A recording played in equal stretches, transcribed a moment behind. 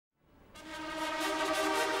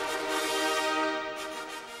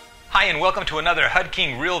Hi, and welcome to another HUD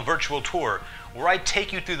King Real Virtual Tour, where I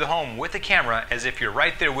take you through the home with a camera as if you're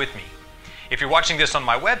right there with me. If you're watching this on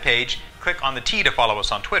my webpage, click on the T to follow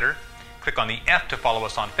us on Twitter, click on the F to follow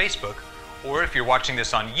us on Facebook, or if you're watching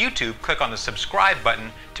this on YouTube, click on the subscribe button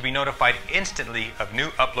to be notified instantly of new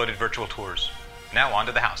uploaded virtual tours. Now on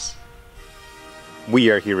to the house. We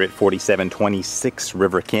are here at 4726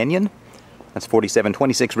 River Canyon. That's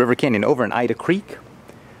 4726 River Canyon over in Ida Creek.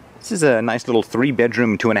 This is a nice little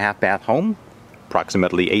 3-bedroom, 2.5 bath home,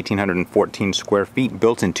 approximately 1,814 square feet,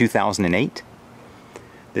 built in 2008.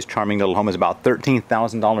 This charming little home is about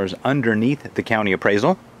 $13,000 underneath the county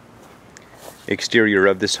appraisal. Exterior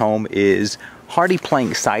of this home is hardy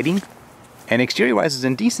plank siding, and exterior-wise is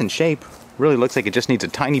in decent shape. Really looks like it just needs a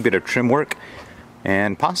tiny bit of trim work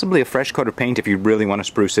and possibly a fresh coat of paint if you really want to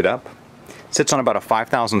spruce it up. It sits on about a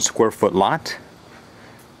 5,000 square foot lot.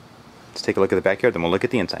 Let's take a look at the backyard, then we'll look at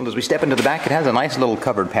the inside. As we step into the back, it has a nice little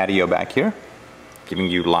covered patio back here, giving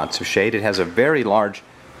you lots of shade. It has a very large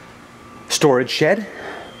storage shed,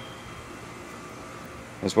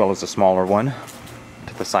 as well as a smaller one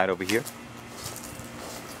to the side over here.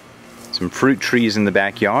 Some fruit trees in the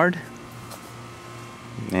backyard,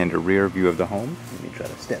 and a rear view of the home. Let me try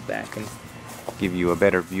to step back and give you a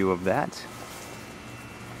better view of that.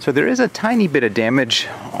 So there is a tiny bit of damage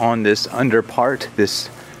on this under part, this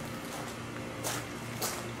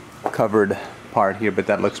covered part here, but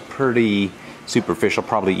that looks pretty superficial,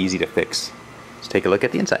 probably easy to fix. Let's take a look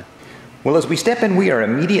at the inside. Well, as we step in, we are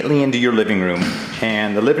immediately into your living room,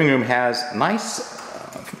 and the living room has nice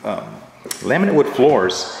laminate wood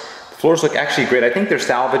floors. The floors look actually great. I think they're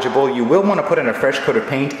salvageable. You will want to put in a fresh coat of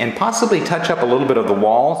paint and possibly touch up a little bit of the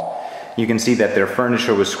walls. You can see that their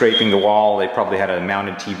furniture was scraping the wall. They probably had a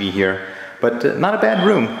mounted TV here, but not a bad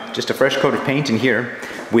room. Just a fresh coat of paint in here.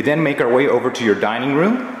 We then make our way over to your dining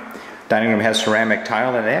room. Dining room has ceramic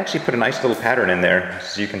tile, and they actually put a nice little pattern in there.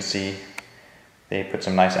 As you can see, they put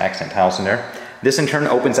some nice accent tiles in there. This in turn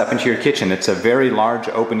opens up into your kitchen. It's a very large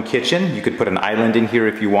open kitchen. You could put an island in here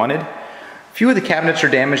if you wanted. A few of the cabinets are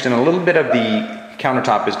damaged, and a little bit of the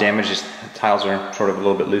countertop is damaged. The tiles are sort of a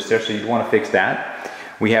little bit loose there, so you'd want to fix that.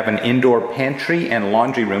 We have an indoor pantry and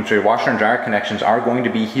laundry room, so your washer and dryer connections are going to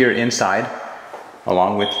be here inside,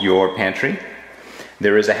 along with your pantry.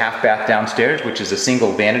 There is a half bath downstairs, which is a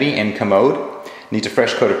single vanity and commode. Needs a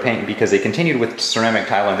fresh coat of paint because they continued with ceramic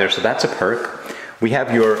tile in there, so that's a perk. We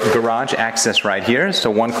have your garage access right here,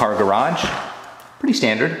 so 1-car garage. Pretty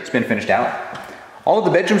standard, it's been finished out. All of the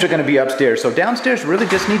bedrooms are going to be upstairs, so downstairs really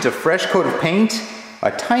just needs a fresh coat of paint, a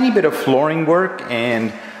tiny bit of flooring work,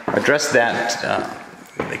 and address that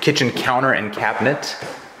the kitchen counter and cabinet.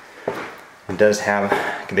 It does have,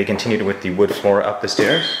 they continued with the wood floor up the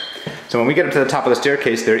stairs. So when we get up to the top of the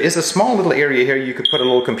staircase, there is a small little area here. You could put a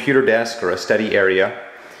little computer desk or a study area.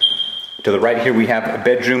 To the right here we have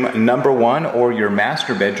bedroom number 1, or your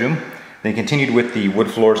master bedroom. They continued with the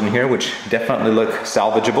wood floors in here, which definitely look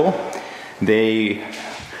salvageable. They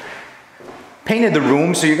painted the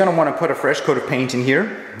room, so you're going to want to put a fresh coat of paint in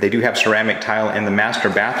here. They do have ceramic tile in the master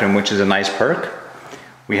bathroom, which is a nice perk.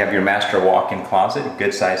 We have your master walk-in closet,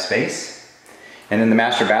 good size space. And in the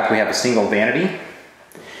master bath we have a single vanity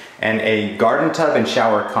and a garden tub and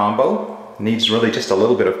shower combo. Needs really just a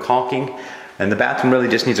little bit of caulking, and the bathroom really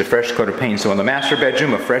just needs a fresh coat of paint. So in the master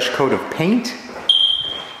bedroom, a fresh coat of paint.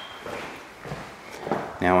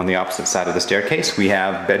 Now on the opposite side of the staircase, we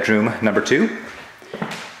have bedroom number 2.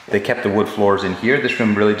 They kept the wood floors in here. This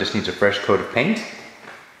room really just needs a fresh coat of paint.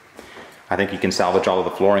 I think you can salvage all of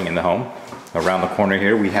the flooring in the home. Around the corner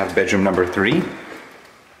here, we have bedroom number 3.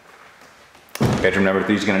 Bedroom number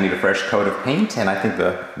 3 is going to need a fresh coat of paint, and I think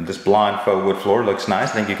this blonde faux wood floor looks nice.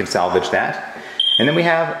 I think you can salvage that. And then we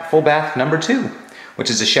have full bath number 2, which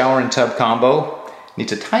is a shower and tub combo.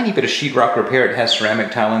 Needs a tiny bit of sheetrock repair. It has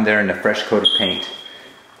ceramic tile in there and a fresh coat of paint.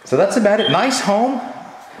 So that's about it. Nice home.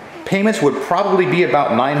 Payments would probably be about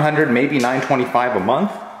 $900, maybe $925 a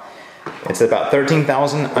month. It's about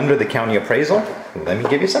 $13,000 under the county appraisal. Let me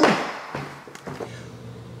give you some.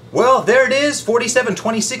 Well, there it is,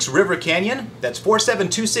 4726 River Canyon. That's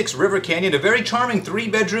 4726 River Canyon, a very charming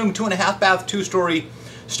 3-bedroom, 2.5 bath, 2-story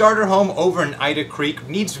starter home over in Ida Creek.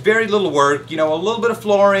 Needs very little work, you know, a little bit of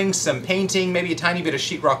flooring, some painting, maybe a tiny bit of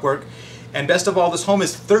sheetrock work. And best of all, this home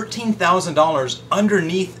is $13,000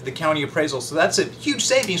 underneath the county appraisal. So that's a huge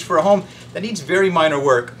savings for a home that needs very minor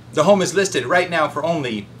work. The home is listed right now for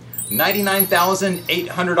only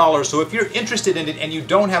 $99,800. So if you're interested in it and you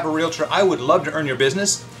don't have a realtor, I would love to earn your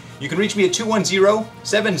business. You can reach me at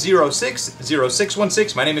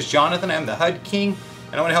 210-706-0616. My name is Jonathan. I'm the HUD King,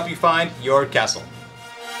 and I want to help you find your castle.